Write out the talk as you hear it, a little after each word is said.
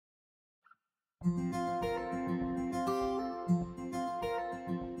What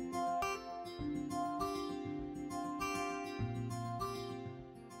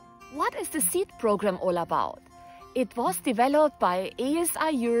is the SEED program all about? It was developed by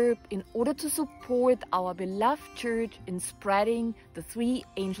ASI Europe in order to support our beloved church in spreading the three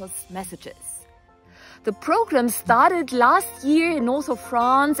angels' messages. The program started last year in north of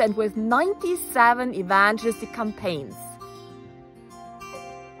France and with 97 evangelistic campaigns.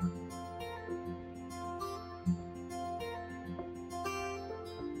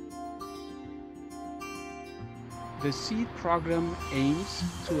 The SEED program aims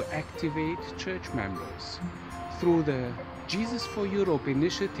to activate church members. Through the Jesus for Europe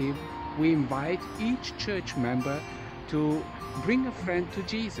initiative, we invite each church member to bring a friend to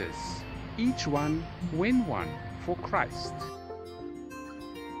Jesus. Each one win one for Christ.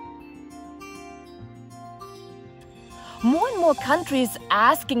 More and more countries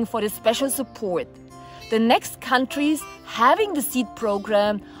asking for this special support. The next countries having the SEED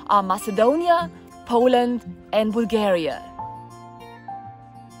program are Macedonia, Poland and Bulgaria.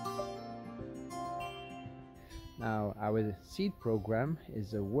 Now, our SEED program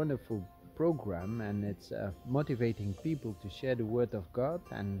is a wonderful program, and it's motivating people to share the Word of God,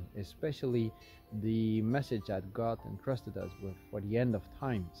 and especially the message that God entrusted us with for the end of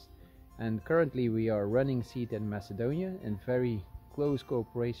times. And currently we are running SEED in Macedonia in very close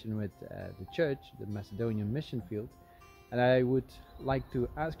cooperation with the church, the Macedonian mission field. And I would like to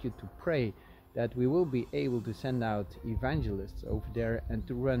ask you to pray that we will be able to send out evangelists over there and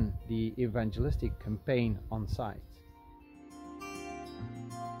to run the evangelistic campaign on site.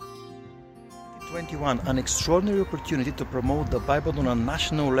 21, an extraordinary opportunity to promote the Bible on a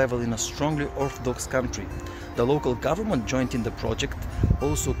national level in a strongly Orthodox country. The local government joined in the project,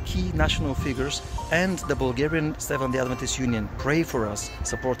 also key national figures, and the Bulgarian Seventh-day Adventist Union. Pray for us,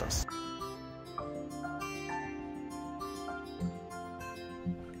 support us.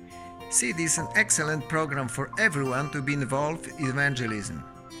 SEED is an excellent program for everyone to be involved in evangelism,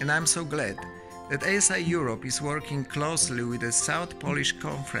 and I'm so glad that ASI Europe is working closely with the South Polish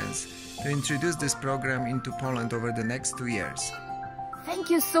Conference to introduce this program into Poland over the next 2 years. Thank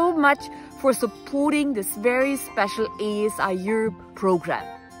you so much for supporting this very special ASI Europe program.